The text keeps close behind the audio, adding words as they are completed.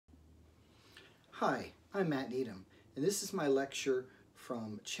Hi, I'm Matt Needham, and this is my lecture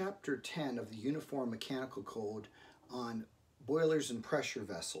from Chapter 10 of the Uniform Mechanical Code on boilers and pressure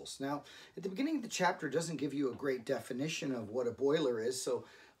vessels. Now, at the beginning of the chapter, it doesn't give you a great definition of what a boiler is, so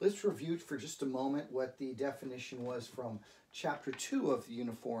let's review for just a moment what the definition was from Chapter 2 of the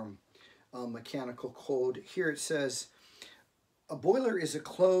Uniform Mechanical Code. Here it says, a boiler is a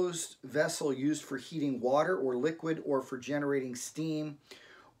closed vessel used for heating water or liquid or for generating steam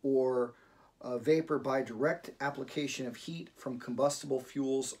or vapor by direct application of heat from combustible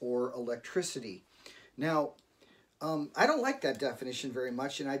fuels or electricity. Now, I don't like that definition very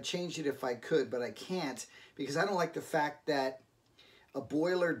much, and I'd change it if I could, but I can't because I don't like the fact that a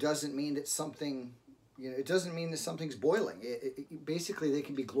boiler doesn't mean that something, it doesn't mean that something's boiling. Basically, they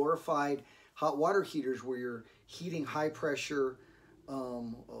can be glorified hot water heaters where you're heating high pressure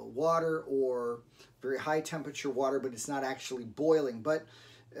water or very high temperature water, but it's not actually boiling. But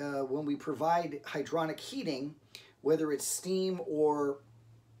when we provide hydronic heating, whether it's steam or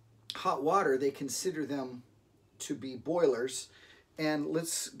hot water, they consider them to be boilers. And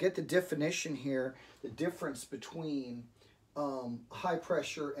let's get the definition here, the difference between high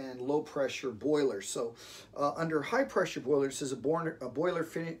pressure and low pressure boilers. So under high pressure boilers, it says a boiler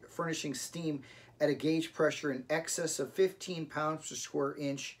furnishing steam at a gauge pressure in excess of 15 pounds per square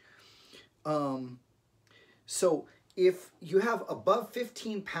inch. So if you have above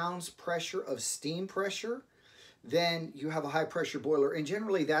 15 pounds pressure of steam pressure, then you have a high pressure boiler. And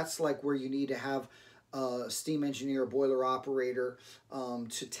generally that's like where you need to have a steam engineer, boiler operator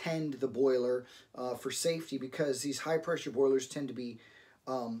to tend the boiler for safety, because these high pressure boilers tend to be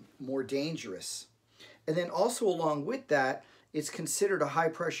more dangerous. And then also along with that, it's considered a high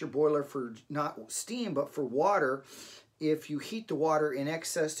pressure boiler for not steam but for water if you heat the water in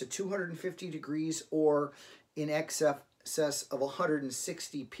excess to 250 degrees or in excess of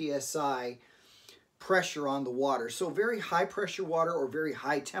 160 psi pressure on the water. So very high pressure water or very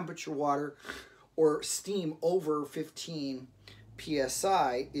high temperature water or steam over 15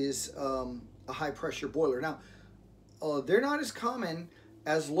 psi is a high pressure boiler. Now, they're not as common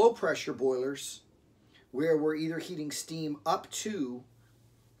as low pressure boilers where we're either heating steam up to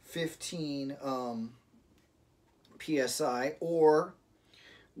 15 psi or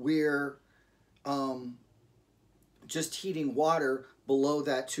we're just heating water below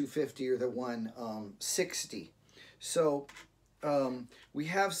that 250 or the 160. So we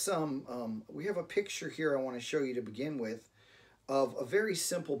have a picture here I want to show you to begin with of a very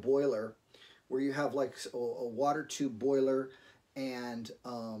simple boiler where you have like a water tube boiler, and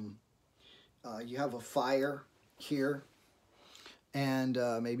you have a fire here, and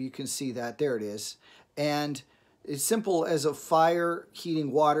maybe you can see that. There it is. And it's simple as a fire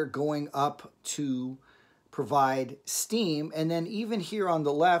heating water going up to provide steam. And then even here on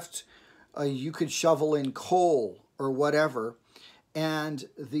the left, you could shovel in coal or whatever, and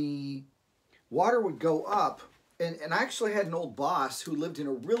the water would go up. And I actually had an old boss who lived in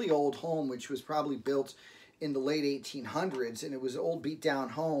a really old home, which was probably built in the late 1800s, and it was an old beat down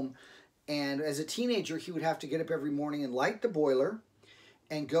home. And as a teenager, he would have to get up every morning and light the boiler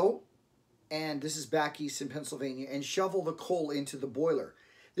and go, and this is back east in Pennsylvania, and shovel the coal into the boiler.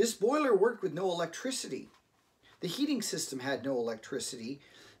 This boiler worked with no electricity. The heating system had no electricity.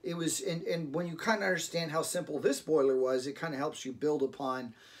 It was, and when you kind of understand how simple this boiler was, it kind of helps you build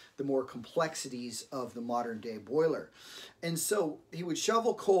upon the more complexities of the modern day boiler. And so he would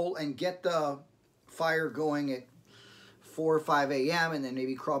shovel coal and get the fire going at 4 or 5 a.m. and then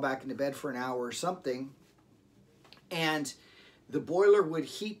maybe crawl back into bed for an hour or something. And the boiler would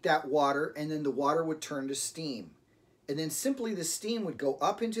heat that water, and then the water would turn to steam. And then simply the steam would go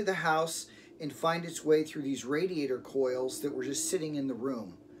up into the house and find its way through these radiator coils that were just sitting in the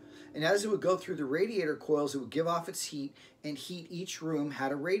room. And as it would go through the radiator coils, it would give off its heat, and heat each room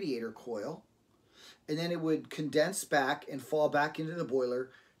had a radiator coil. And then it would condense back and fall back into the boiler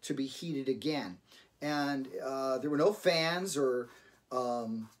to be heated again. And there were no fans or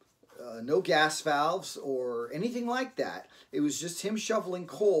no gas valves or anything like that. It was just him shoveling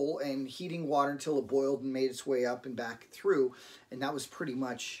coal and heating water until it boiled and made its way up and back through. And that was pretty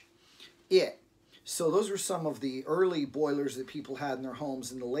much it. So those were some of the early boilers that people had in their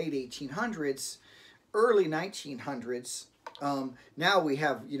homes in the late 1800s, early 1900s. Now we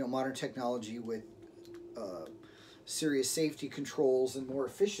have, modern technology with serious safety controls and more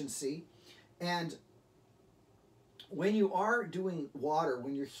efficiency. And when you are doing water,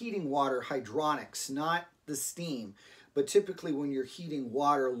 when you're heating water, hydronics, not the steam, but typically when you're heating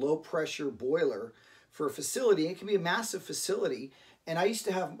water, low pressure boiler for a facility, it can be a massive facility. And I used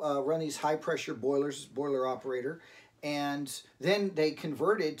to have run these high pressure boilers, boiler operator, And then they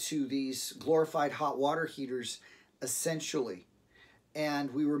converted to these glorified hot water heaters, essentially.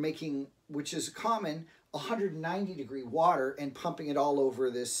 And we were making, which is common, 190-degree water and pumping it all over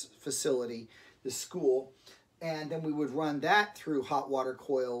this facility, this school. And then we would run that through hot water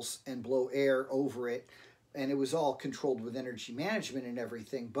coils and blow air over it. And it was all controlled with energy management and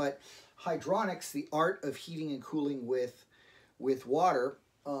everything. But hydronics, the art of heating and cooling with water,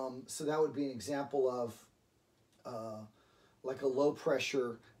 so that would be an example of like a low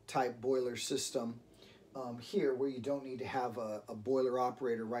pressure type boiler system here, where you don't need to have a boiler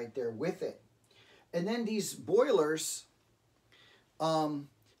operator right there with it. And then these boilers,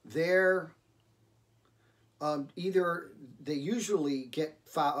 they're either they usually get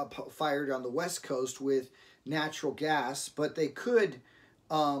fired on the West Coast with natural gas, but they could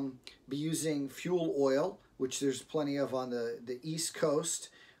be using fuel oil, which there's plenty of on the East Coast,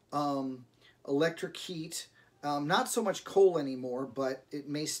 electric heat, not so much coal anymore, but it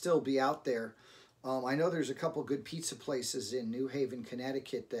may still be out there. I know there's a couple good pizza places in New Haven,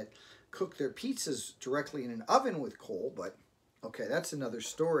 Connecticut that cook their pizzas directly in an oven with coal, but okay, that's another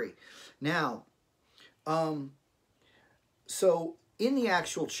story. Now, so in the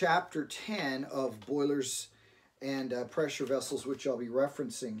actual chapter 10 of boilers and pressure vessels, which I'll be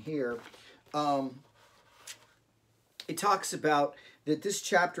referencing here, it talks about that this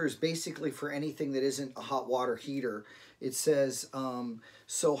chapter is basically for anything that isn't a hot water heater. It says,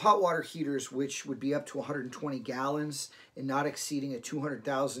 so hot water heaters, which would be up to 120 gallons and not exceeding a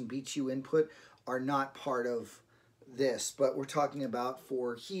 200,000 BTU input, are not part of this. But we're talking about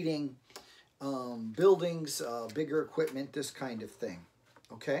for heating buildings, bigger equipment, this kind of thing.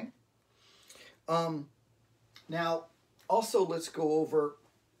 Okay? Now, also let's go over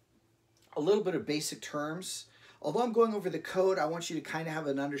a little bit of basic terms. Although I'm going over the code, I want you to kind of have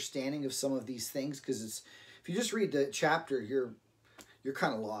an understanding of some of these things, because it's, if you just read the chapter, you're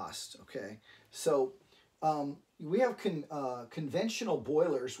kind of lost. Okay, so we have conventional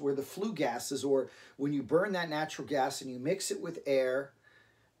boilers where the flue gases, or when you burn that natural gas and you mix it with air,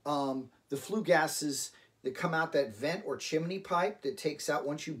 the flue gases that come out that vent or chimney pipe that takes out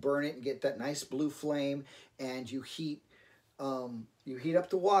once you burn it and get that nice blue flame, and you heat up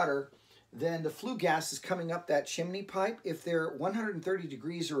the water. Then the flue gas is coming up that chimney pipe. If they're 130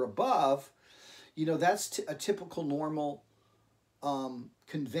 degrees or above, you know, that's a typical normal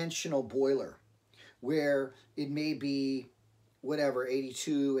conventional boiler, where it may be whatever,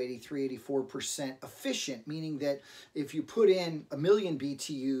 82, 83, 84% efficient, meaning that if you put in 1 million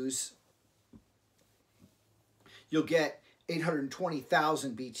BTUs, you'll get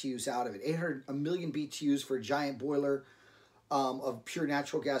 820,000 BTUs out of it. 1 million BTUs for a giant boiler of pure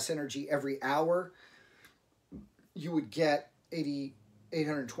natural gas energy every hour, you would get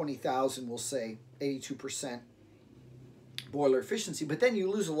 820,000, we'll say 82% boiler efficiency. But then you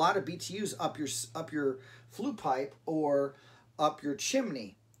lose a lot of BTUs up your flue pipe or up your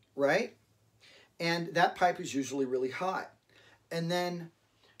chimney, right? And that pipe is usually really hot. And then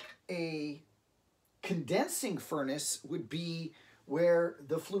a condensing furnace would be where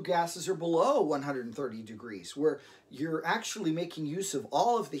the flue gases are below 130 degrees, where you're actually making use of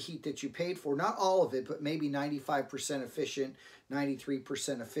all of the heat that you paid for. Not all of it, but maybe 95% efficient,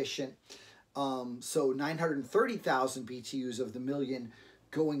 93% efficient. So 930,000 BTUs of the million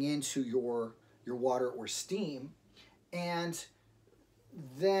going into your water or steam. And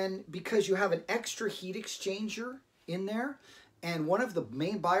then because you have an extra heat exchanger in there, and one of the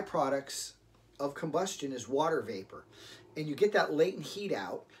main byproducts of combustion is water vapor. And you get that latent heat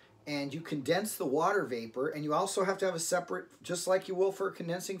out, and you condense the water vapor, and you also have to have a separate, just like you will for a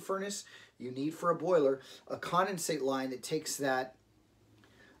condensing furnace, you need for a boiler, a condensate line that takes that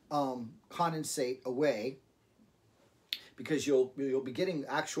condensate away, because you'll be getting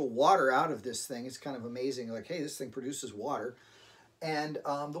actual water out of this thing. It's kind of amazing, like, hey, this thing produces water. And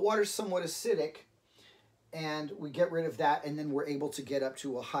the water's somewhat acidic, and we get rid of that, and then we're able to get up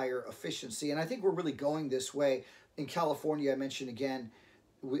to a higher efficiency. And I think we're really going this way. In California, I mentioned again,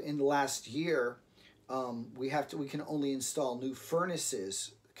 in the last year, we can only install new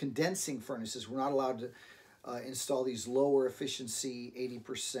furnaces, condensing furnaces. We're not allowed to install these lower efficiency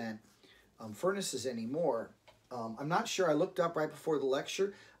 80% furnaces anymore. I'm not sure. I looked up right before the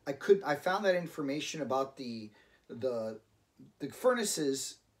lecture. I found that information about the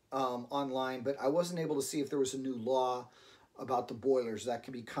furnaces online, but I wasn't able to see if there was a new law about the boilers. That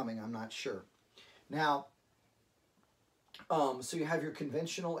could be coming. I'm not sure. Now, so you have your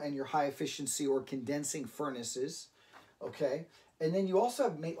conventional and your high efficiency or condensing furnaces, okay? And then you also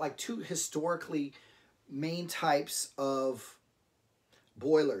have like two historically main types of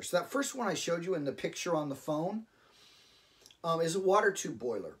boilers. So that first one I showed you in the picture on the phone, is a water tube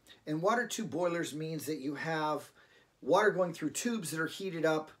boiler. And water tube boilers means that you have water going through tubes that are heated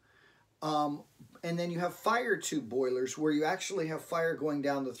up, and then you have fire tube boilers where you actually have fire going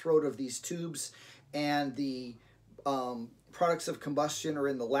down the throat of these tubes, and the products of combustion are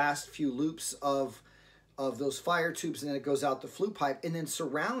in the last few loops of those fire tubes, and then it goes out the flue pipe, and then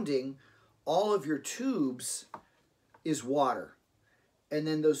surrounding all of your tubes is water. And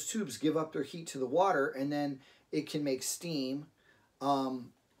then those tubes give up their heat to the water, and then it can make steam,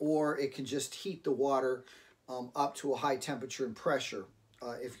 or it can just heat the water up to a high temperature and pressure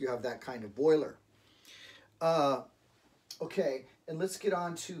if you have that kind of boiler. Okay, and let's get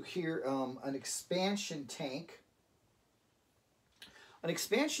on to here an expansion tank. An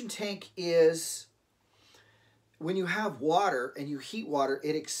expansion tank is when you have water and you heat water,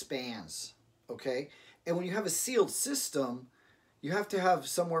 it expands, okay? And when you have a sealed system, you have to have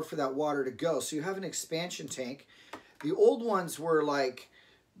somewhere for that water to go. So you have an expansion tank. The old ones were like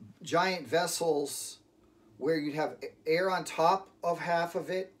giant vessels where you'd have air on top of half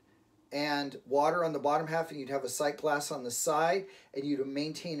of it and water on the bottom half, and you'd have a sight glass on the side, and you'd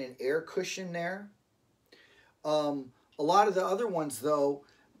maintain an air cushion there. A lot of the other ones, though,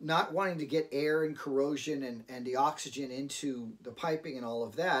 not wanting to get air and corrosion and the oxygen into the piping and all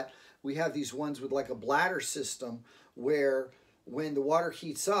of that, we have these ones with like a bladder system where when the water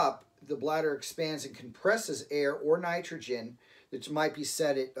heats up, the bladder expands and compresses air or nitrogen that might be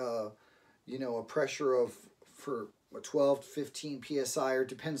set at, you know, a pressure of for 12 to 15 psi, or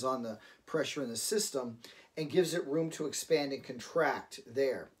depends on the pressure in the system, and gives it room to expand and contract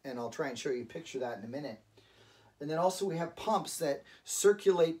there. And I'll try and show you a picture of that in a minute. And then also we have pumps that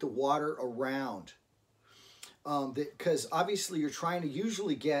circulate the water around. Because obviously you're trying to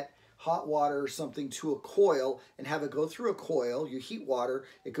usually get hot water or something to a coil and have it go through a coil. You heat water,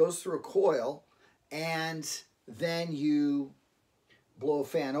 it goes through a coil, and then you blow a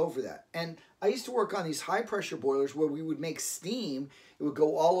fan over that. And I used to work on these high pressure boilers where we would make steam. It would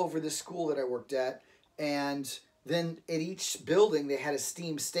go all over the school that I worked at, and then at each building they had a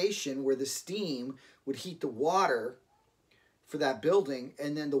steam station where the steam would heat the water for that building,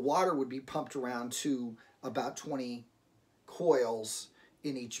 and then the water would be pumped around to about 20 coils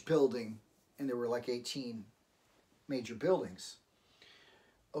in each building, and there were like 18 major buildings.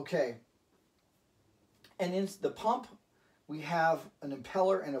 Okay, and in the pump we have an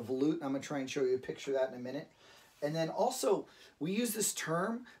impeller and a volute. I'm going to try and show you a picture of that in a minute. And then also we use this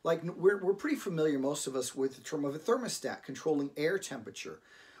term, like we're pretty familiar, most of us, with the term of a thermostat controlling air temperature.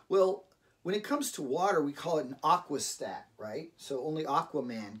 Well, when it comes to water, we call it an aquastat, right? So only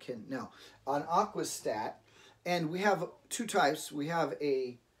Aquaman can know. An aquastat, and we have two types. We have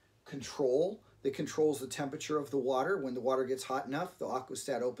a control that controls the temperature of the water. When the water gets hot enough, the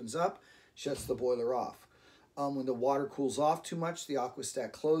aquastat opens up, shuts the boiler off. When the water cools off too much, the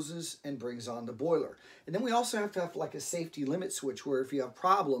aquastat closes and brings on the boiler. And then we also have to have like a safety limit switch where if you have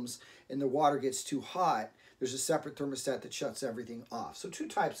problems and the water gets too hot, there's a separate thermostat that shuts everything off. So two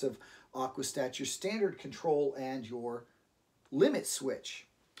types of aquastat, your standard control and your limit switch.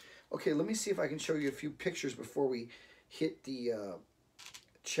 Okay, let me see if I can show you a few pictures before we hit the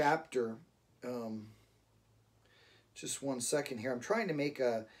chapter. Just one second here. I'm trying to make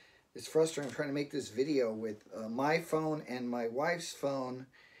a... It's frustrating. I'm trying to make this video with my phone and my wife's phone,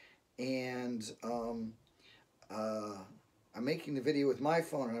 and I'm making the video with my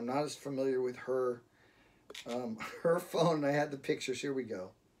phone, and I'm not as familiar with her her phone. I had the pictures. Here we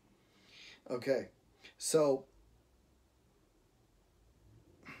go. Okay, so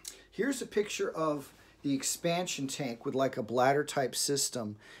here's a picture of the expansion tank with like a bladder type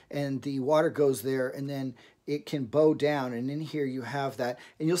system, and the water goes there, and then it can bow down, and in here you have that,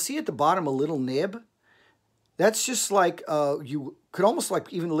 and you'll see at the bottom a little nib. That's just like you could almost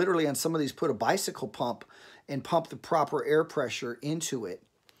like even literally on some of these put a bicycle pump and pump the proper air pressure into it.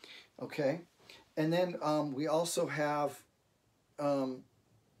 Okay, and then we also have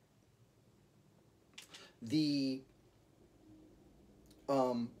the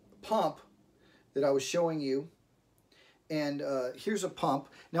pump that I was showing you. And here's a pump.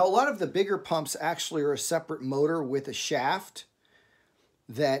 Now, a lot of the bigger pumps actually are a separate motor with a shaft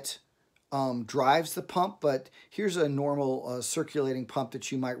that drives the pump, but here's a normal circulating pump that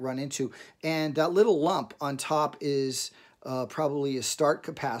you might run into. And that little lump on top is probably a start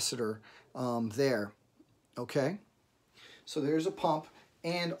capacitor there. Okay? So there's a pump.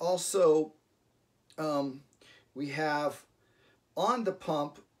 And also, we have on the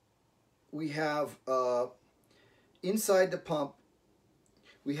pump, we have... inside the pump,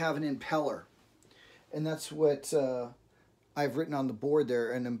 we have an impeller, and that's what I've written on the board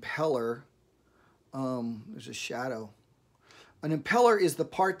there, an impeller. There's a shadow. An impeller is the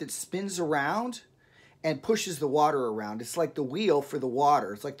part that spins around and pushes the water around. It's like the wheel for the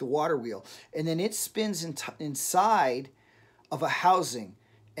water. It's like the water wheel. And then it spins inside of a housing.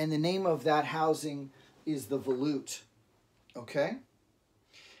 And the name of that housing is the volute. Okay?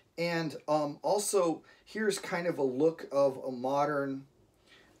 And also, here's kind of a look of a modern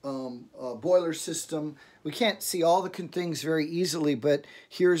boiler system. We can't see all the things very easily, but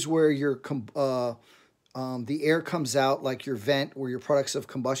here's where your the air comes out, like your vent, where your products of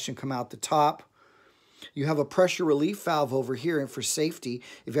combustion come out the top. You have a pressure relief valve over here, and for safety,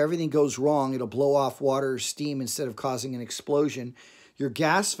 if everything goes wrong, it'll blow off water or steam instead of causing an explosion. Your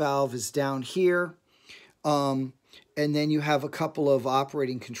gas valve is down here, and then you have a couple of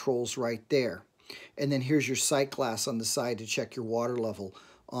operating controls right there. And then here's your sight glass on the side to check your water level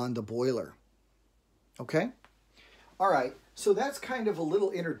on the boiler. Okay? All right, so that's kind of a little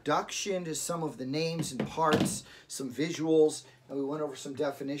introduction to some of the names and parts, some visuals, and we went over some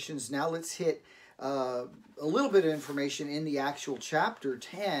definitions. Now let's hit a little bit of information in the actual chapter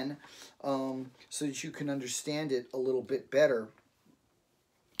 10 so that you can understand it a little bit better.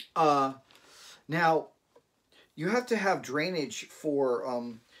 Now, you have to have drainage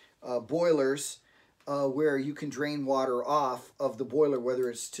for boilers where you can drain water off of the boiler, whether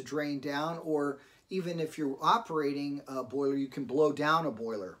it's to drain down, or even if you're operating a boiler, you can blow down a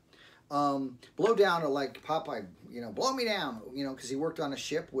boiler. Blow down, like Popeye, blow me down, because he worked on a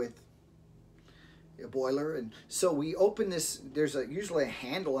ship with a boiler. And so we open this, there's usually a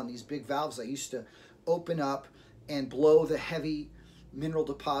handle on these big valves I used to open up and blow the heavy mineral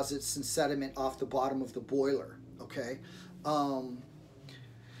deposits and sediment off the bottom of the boiler. Okay. All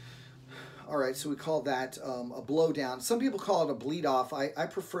right, so we call that a blow down. Some people call it a bleed off. I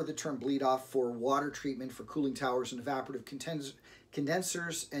prefer the term bleed off for water treatment for cooling towers and evaporative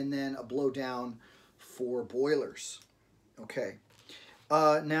condensers, and then a blow down for boilers. Okay.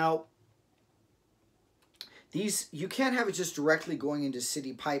 Now, you can't have it just directly going into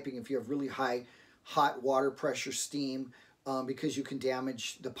city piping if you have really high hot water pressure steam, because you can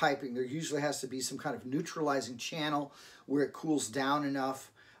damage the piping. There usually has to be some kind of neutralizing channel where it cools down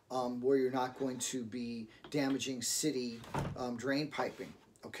enough where you're not going to be damaging city drain piping.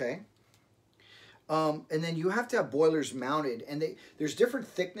 Okay. And then you have to have boilers mounted, and there's different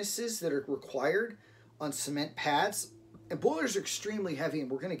thicknesses that are required on cement pads. And boilers are extremely heavy, and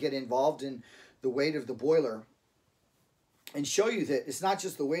we're going to get involved in the weight of the boiler and show you that it's not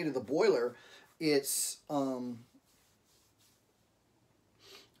just the weight of the boiler, it's the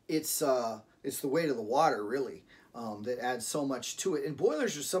weight of the water, really, that adds so much to it. And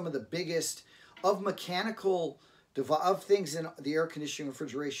boilers are some of the biggest of things in the air conditioning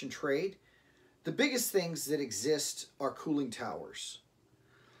refrigeration trade. The biggest things that exist are cooling towers.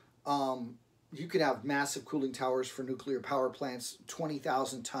 You could have massive cooling towers for nuclear power plants,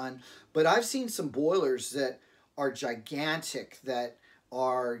 20,000 ton. But I've seen some boilers that are gigantic, that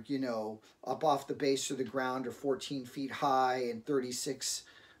are, up off the base of the ground, are 14 feet high and 36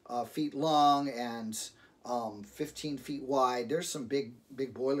 feet long and 15 feet wide. There's some big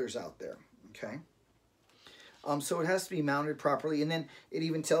boilers out there. Okay. So it has to be mounted properly. And then it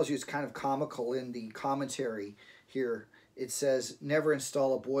even tells you, it's kind of comical in the commentary here. It says, never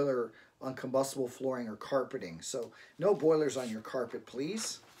install a boiler on combustible flooring or carpeting. So no boilers on your carpet,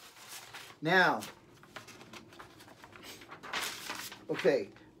 please. Now, okay.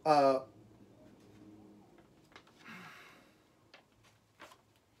 And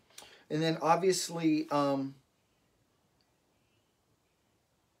then obviously,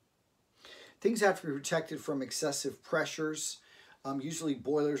 things have to be protected from excessive pressures. Usually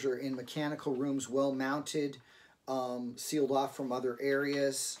boilers are in mechanical rooms, well mounted, sealed off from other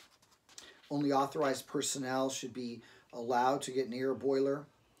areas. Only authorized personnel should be allowed to get near a boiler.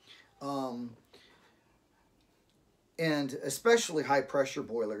 And especially high pressure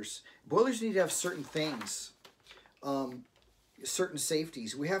boilers. Boilers need to have certain things, certain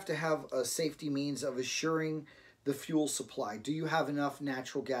safeties. We have to have a safety means of assuring the fuel supply. Do you have enough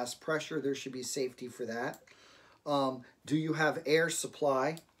natural gas pressure? There should be safety for that. Do you have air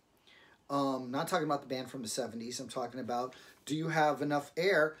supply? Not talking about the band from the 70s. I'm talking about, do you have enough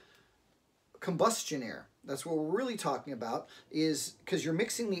air? Combustion air. That's what we're really talking about, is because you're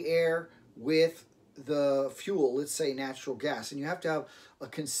mixing the air with the fuel, let's say natural gas, and you have to have a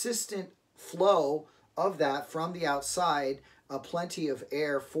consistent flow of that from the outside, plenty of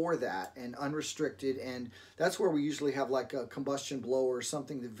air for that, and unrestricted. And that's where we usually have like a combustion blower or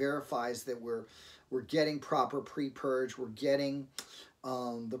something that verifies that we're getting proper pre-purge, we're getting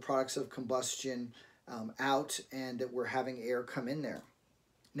the products of combustion out, and that we're having air come in there.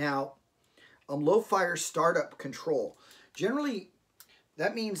 Now, low fire startup control. Generally,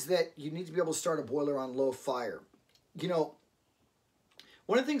 that means that you need to be able to start a boiler on low fire. You know,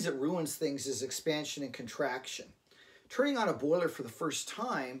 one of the things that ruins things is expansion and contraction. Turning on a boiler for the first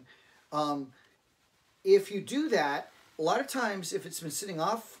time, if you do that, a lot of times if it's been sitting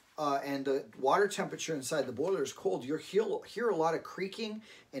off and the water temperature inside the boiler is cold, you'll hear a lot of creaking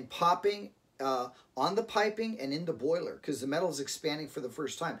and popping on the piping and in the boiler because the metal is expanding for the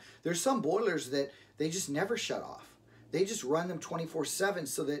first time. There's some boilers that they just never shut off. They just run them 24/7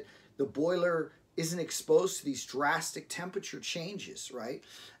 so that the boiler isn't exposed to these drastic temperature changes, right?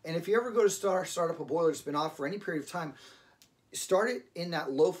 And if you ever go to start up a boiler that's been off for any period of time, start it in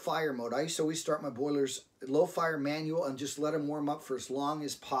that low fire mode. I used to always start my boilers low fire manual and just let them warm up for as long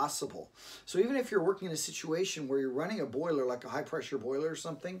as possible. So even if you're working in a situation where you're running a boiler, like a high pressure boiler or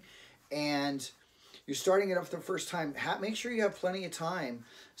something, and you're starting it up for the first time, make sure you have plenty of time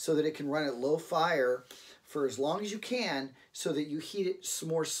so that it can run at low fire for as long as you can so that you heat it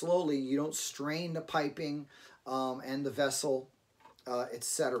more slowly. You don't strain the piping and the vessel,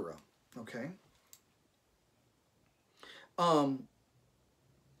 etc. Okay?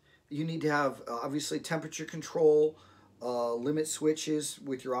 You need to have, obviously, temperature control, limit switches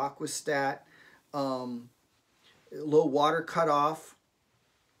with your aquastat, low water cutoff.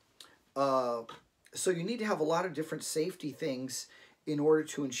 So you need to have a lot of different safety things in order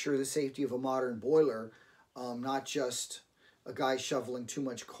to ensure the safety of a modern boiler, not just a guy shoveling too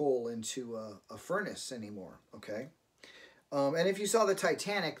much coal into a furnace anymore, okay? And if you saw the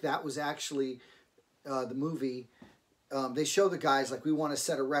Titanic, that was actually the movie. They show the guys, like, we want to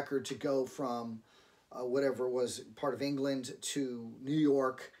set a record to go from whatever it was, part of England to New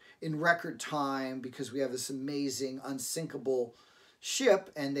York in record time because we have this amazing, unsinkable ship.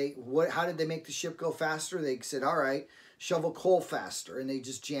 And how did they make the ship go faster? They said, all right, shovel coal faster. And they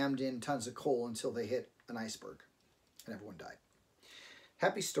just jammed in tons of coal until they hit an iceberg. And everyone died.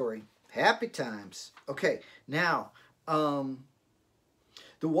 Happy story. Happy times. Okay, now,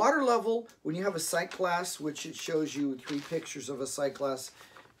 the water level, when you have a site class, which it shows you 3 pictures of a site class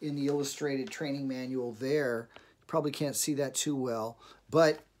in the illustrated training manual there. You probably can't see that too well.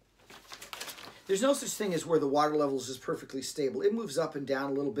 But there's no such thing as where the water level is just perfectly stable. It moves up and down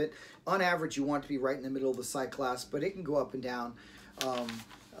a little bit. On average, you want it to be right in the middle of the site class, but it can go up and down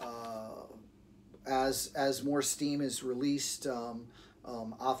as more steam is released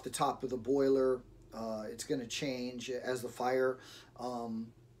off the top of the boiler. It's going to change as the fire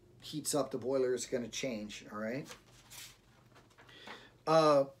heats up. The boiler is going to change. All right.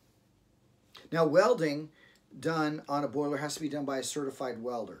 Now, welding done on a boiler has to be done by a certified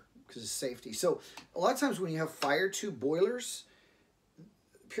welder because of safety. So a lot of times when you have fire tube boilers,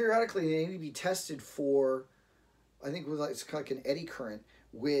 periodically they need to be tested for, I think it's like an eddy current,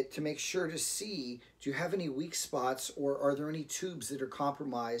 to make sure to see, do you have any weak spots or are there any tubes that are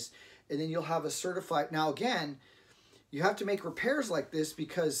compromised? And then you'll have a certified. Now again, you have to make repairs like this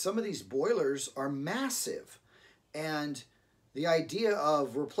because some of these boilers are massive. And the idea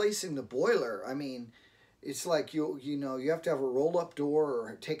of replacing the boiler, I mean, it's like you have to have a roll-up door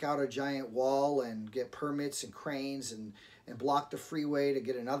or take out a giant wall and get permits and cranes and block the freeway to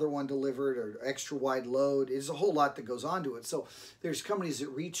get another one delivered or extra wide load. There's a whole lot that goes on to it. So there's companies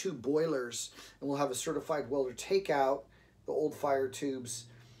that retube boilers and will have a certified welder take out the old fire tubes,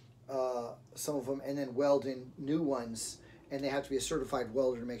 some of them, and then weld in new ones. And they have to be a certified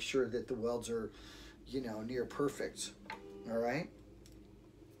welder to make sure that the welds are, near perfect. All right.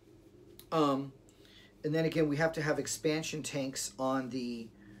 And then again, we have to have expansion tanks on the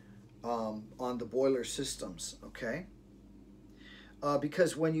boiler systems. Okay.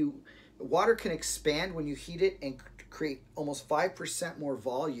 Because water can expand when you heat it and create almost 5% more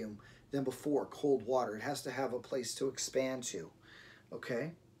volume than before cold water. It has to have a place to expand to.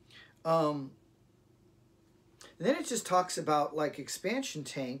 Okay. And then it just talks about like expansion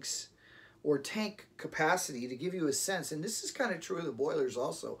tanks or tank capacity to give you a sense, and this is kind of true of the boilers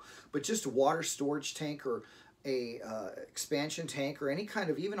also, but just a water storage tank or a expansion tank or any kind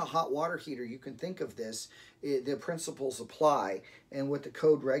of, even a hot water heater, you can think of this, the principles apply. And what the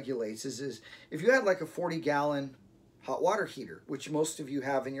code regulates is if you had like a 40-gallon hot water heater, which most of you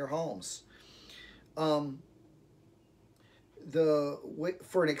have in your homes, for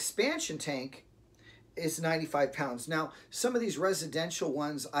an expansion tank, it's 95 pounds. Now, some of these residential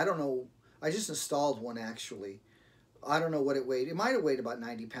ones, I don't know, I just installed one actually. I don't know what it weighed. It might have weighed about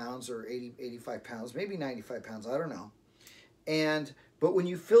 90 pounds or 85 pounds, maybe 95 pounds, I don't know. But when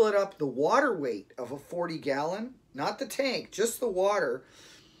you fill it up, the water weight of a 40-gallon, not the tank, just the water,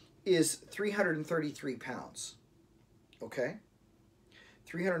 is 333 pounds. Okay?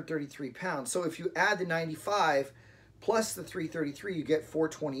 333 pounds. So if you add the 95 plus the 333, you get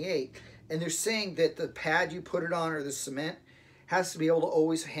 428. And they're saying that the pad you put it on or the cement has to be able to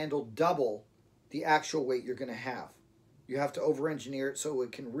always handle double the actual weight you're going to have. You have to over-engineer it so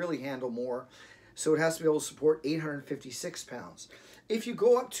it can really handle more. So it has to be able to support 856 pounds. If you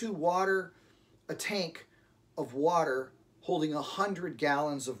go up to water, a tank of water holding 100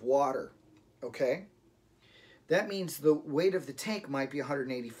 gallons of water, okay, that means the weight of the tank might be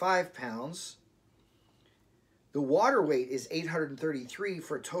 185 pounds. The water weight is 833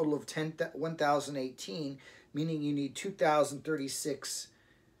 for a total of 1,018, meaning you need 2,036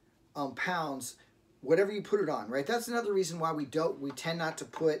 pounds, whatever you put it on, right? That's another reason why we tend not to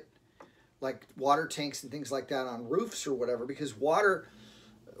put like water tanks and things like that on roofs or whatever, because water,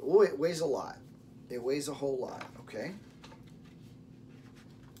 oh, it weighs a lot. It weighs a whole lot, okay?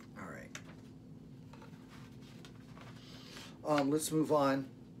 All right. Let's move on.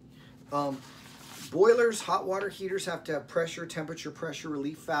 Boilers, hot water heaters have to have temperature pressure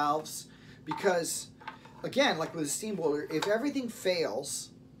relief valves because, again, like with a steam boiler, if everything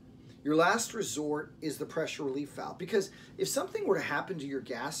fails, your last resort is the pressure relief valve. Because if something were to happen to your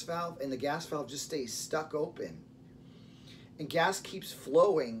gas valve and the gas valve just stays stuck open and gas keeps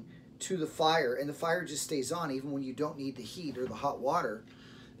flowing to the fire and the fire just stays on even when you don't need the heat or the hot water,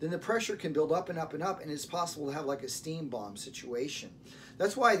 then the pressure can build up and up and up, and it's possible to have like a steam bomb situation.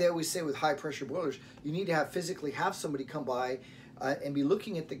 That's why they always say with high pressure boilers, you need to physically have somebody come by and be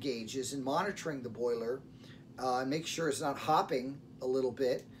looking at the gauges and monitoring the boiler, make sure it's not hopping a little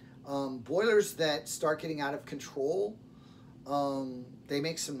bit. Boilers that start getting out of control, they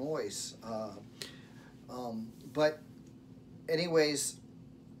make some noise. But anyways,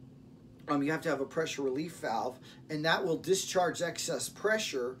 you have to have a pressure relief valve, and that will discharge excess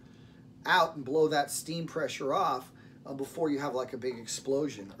pressure out and blow that steam pressure off before you have like a big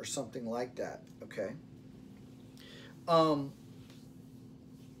explosion or something like that, okay? And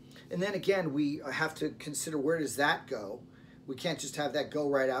then again, we have to consider, where does that go? We can't just have that go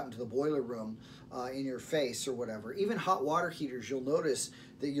right out into the boiler room in your face or whatever. Even hot water heaters, you'll notice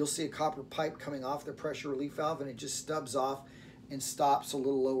that you'll see a copper pipe coming off the pressure relief valve, and it just stubs off and stops a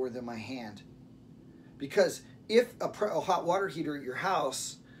little lower than my hand. Because if a hot water heater at your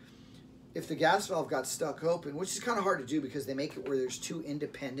house, if the gas valve got stuck open, which is kind of hard to do because they make it where there's two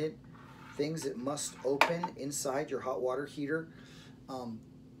independent things that must open inside your hot water heater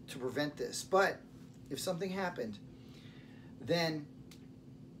to prevent this. But if something happened, then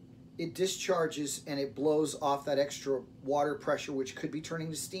it discharges and it blows off that extra water pressure, which could be turning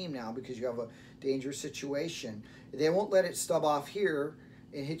to steam now because you have a dangerous situation. They won't let it stub off here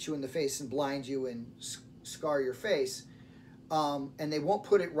and hit you in the face and blind you and scar your face. And they won't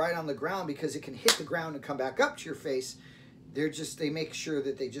put it right on the ground because it can hit the ground and come back up to your face. They make sure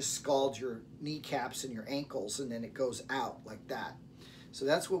that they just scald your kneecaps and your ankles, and then it goes out like that. So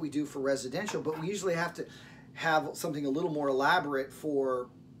that's what we do for residential, but we usually have to have something a little more elaborate for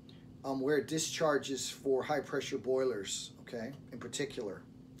where it discharges for high pressure boilers, okay, in particular,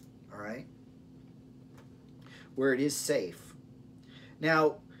 all right, where it is safe.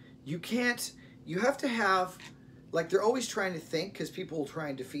 Now, you have to have, like, they're always trying to think, because people will try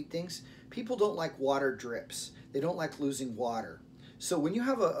and defeat things. People don't like water drips. They don't like losing water. So when you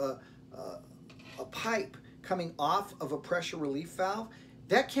have a pipe coming off of a pressure relief valve,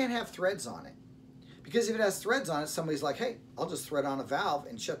 that can't have threads on it. Because if it has threads on it, somebody's like, hey, I'll just thread on a valve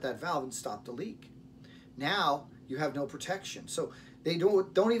and shut that valve and stop the leak. Now you have no protection. So they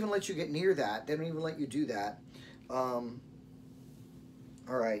don't even let you get near that. They don't even let you do that. All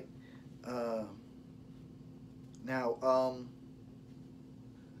right.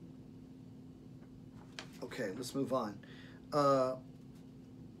 Okay, let's move on.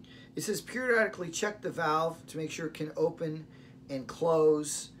 It says periodically check the valve to make sure it can open and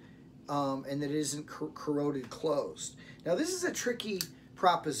close, and that it isn't corroded closed. Now, this is a tricky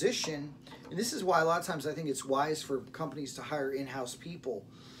proposition, and this is why a lot of times I think it's wise for companies to hire in-house people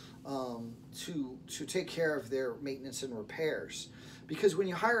to take care of their maintenance and repairs. Because when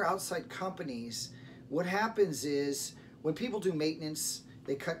you hire outside companies, what happens is when people do maintenance,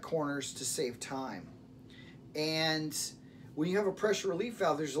 they cut corners to save time. And when you have a pressure relief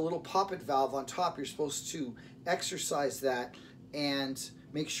valve, there's a little poppet valve on top. You're supposed to exercise that and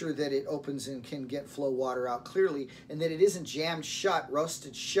make sure that it opens and can get flow water out clearly, and that it isn't jammed shut,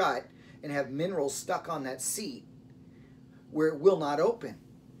 rusted shut, and have minerals stuck on that seat where it will not open.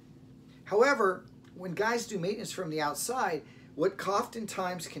 However, when guys do maintenance from the outside, what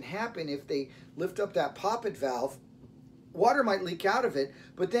oftentimes can happen if they lift up that poppet valve, water might leak out of it,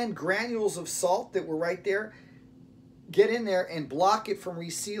 but then granules of salt that were right there get in there and block it from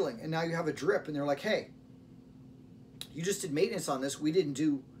resealing, and now you have a drip, and they're like, hey, You just did maintenance on this. We didn't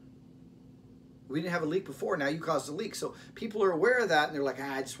have a leak before. Now you caused a leak. So people are aware of that, and they're like,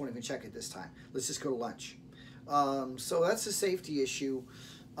 I just won't even check it this time. Let's just go to lunch. So that's a safety issue.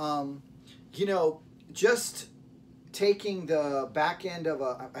 You know, just taking the back end of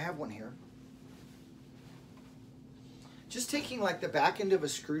I have one here. Just taking like the back end of a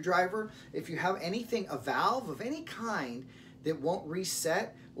screwdriver, if you have anything, a valve of any kind that won't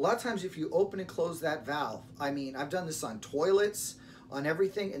reset, a lot of times if you open and close that valve, I mean, I've done this on toilets, on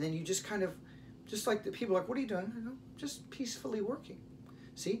everything, and then you just kind of, just like the people are like, what are you doing? I go, just peacefully working.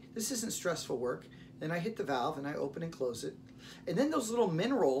 See, this isn't stressful work. Then I hit the valve and I open and close it. And then those little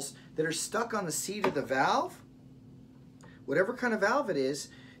minerals that are stuck on the seat of the valve, whatever kind of valve it is,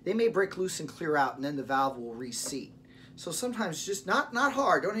 they may break loose and clear out, and then the valve will reseat. So sometimes just not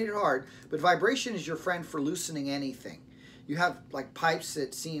hard, don't hit it hard, but vibration is your friend for loosening anything. You have like pipes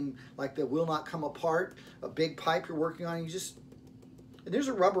that seem like they will not come apart, a big pipe you're working on, and there's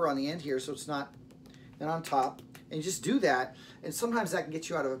a rubber on the end here, so it's not, and on top, and you just do that, and sometimes that can get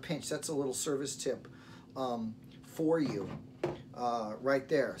you out of a pinch. That's a little service tip for you right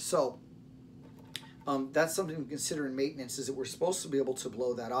there. So that's something to consider in maintenance, is that we're supposed to be able to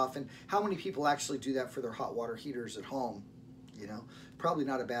blow that off. And how many people actually do that for their hot water heaters at home? You know, probably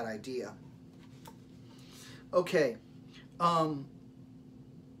not a bad idea. Okay. And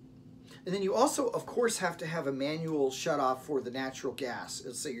then you also, of course, have to have a manual shut off for the natural gas.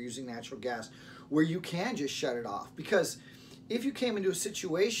 Let's say you're using natural gas, where you can just shut it off. Because if you came into a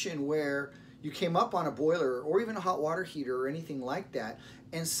situation where you came up on a boiler or even a hot water heater or anything like that,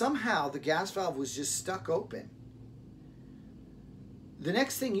 and somehow the gas valve was just stuck open, the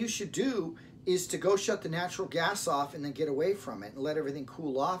next thing you should do is to go shut the natural gas off and then get away from it and let everything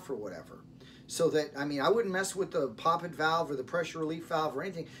cool off or whatever. So that, I mean, I wouldn't mess with the poppet valve or the pressure relief valve or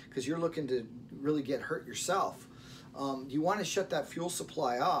anything, because you're looking to really get hurt yourself. You want to shut that fuel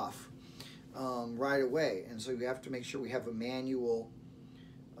supply off right away. And so you have to make sure we have a manual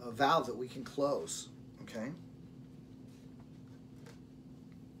valve that we can close, okay?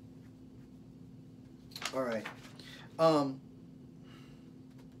 All right. And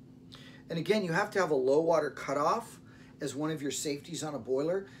again, you have to have a low water cutoff as one of your safeties on a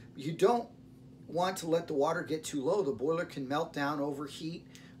boiler. You don't want to let the water get too low. The boiler can melt down, overheat.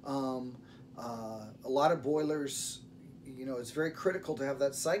 A lot of boilers, you know, it's very critical to have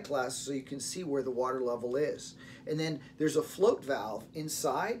that sight glass so you can see where the water level is. And then there's a float valve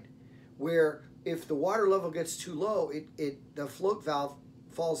inside where if the water level gets too low, the float valve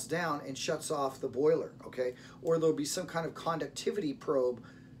falls down and shuts off the boiler, okay? Or there'll be some kind of conductivity probe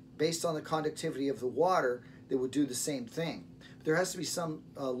based on the conductivity of the water that would do the same thing. But there has to be some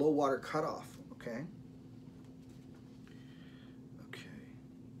low water cutoff, okay?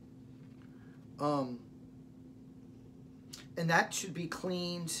 And that should be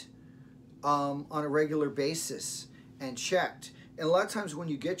cleaned on a regular basis and checked. And a lot of times when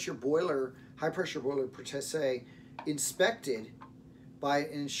you get your boiler, high pressure boiler per se, inspected by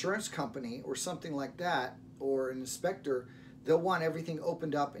an insurance company or something like that, or an inspector, they'll want everything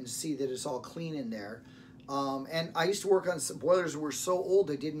opened up and see that it's all clean in there. And I used to work on some boilers that were so old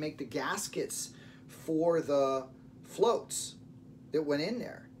they didn't make the gaskets for the floats that went in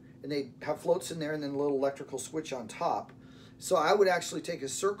there. And they have floats in there and then a little electrical switch on top. So I would actually take a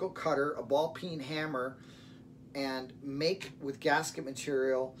circle cutter, a ball peen hammer, and make with gasket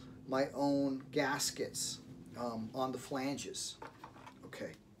material my own gaskets on the flanges.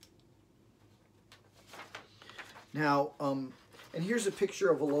 Okay. Now, and here's a picture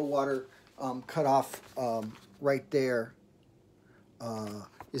of a low water cutoff right there.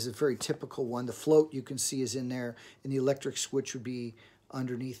 Is a very typical one. The float you can see is in there, and the electric switch would be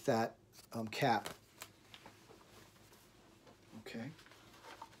underneath that cap. Okay.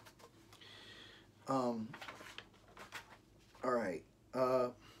 All right.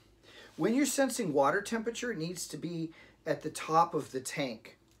 When you're sensing water temperature, it needs to be at the top of the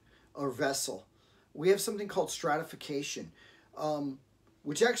tank or vessel. We have something called stratification,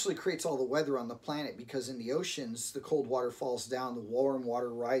 which actually creates all the weather on the planet, because in the oceans, the cold water falls down, the warm water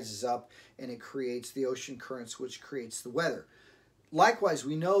rises up, and it creates the ocean currents, which creates the weather. Likewise,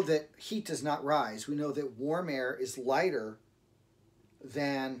 we know that heat does not rise. We know that warm air is lighter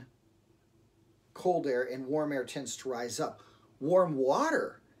than cold air, and warm air tends to rise up. Warm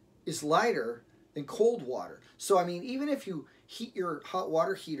water is lighter than cold water. So, I mean, even if you heat your hot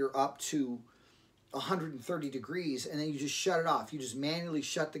water heater up to 130 degrees and then you just shut it off, you just manually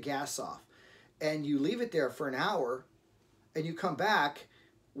shut the gas off, and you leave it there for an hour and you come back,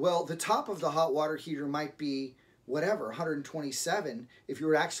 well, the top of the hot water heater might be whatever, 127 if you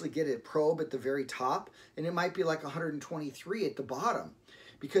were to actually get a probe at the very top, and it might be like 123 at the bottom,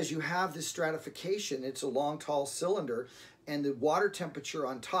 because you have this stratification. It's a long, tall cylinder, and the water temperature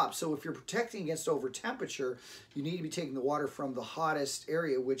on top. So if you're protecting against over temperature, you need to be taking the water from the hottest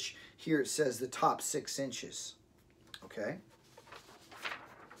area, which here it says the top 6 inches. Okay.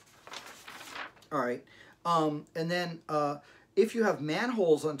 All right. And then if you have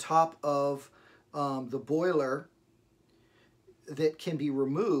manholes on top of the boiler that can be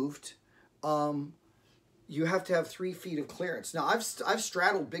removed, you have to have 3 feet of clearance. Now, I've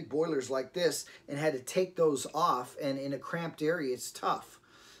straddled big boilers like this and had to take those off, and in a cramped area, it's tough.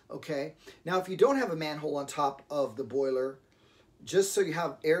 Okay. Now, if you don't have a manhole on top of the boiler, just so you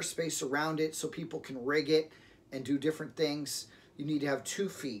have airspace around it so people can rig it and do different things, you need to have 2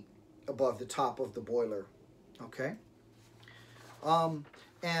 feet above the top of the boiler. Okay.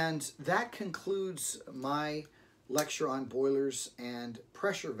 And that concludes my lecture on boilers and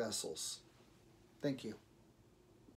pressure vessels. Thank you.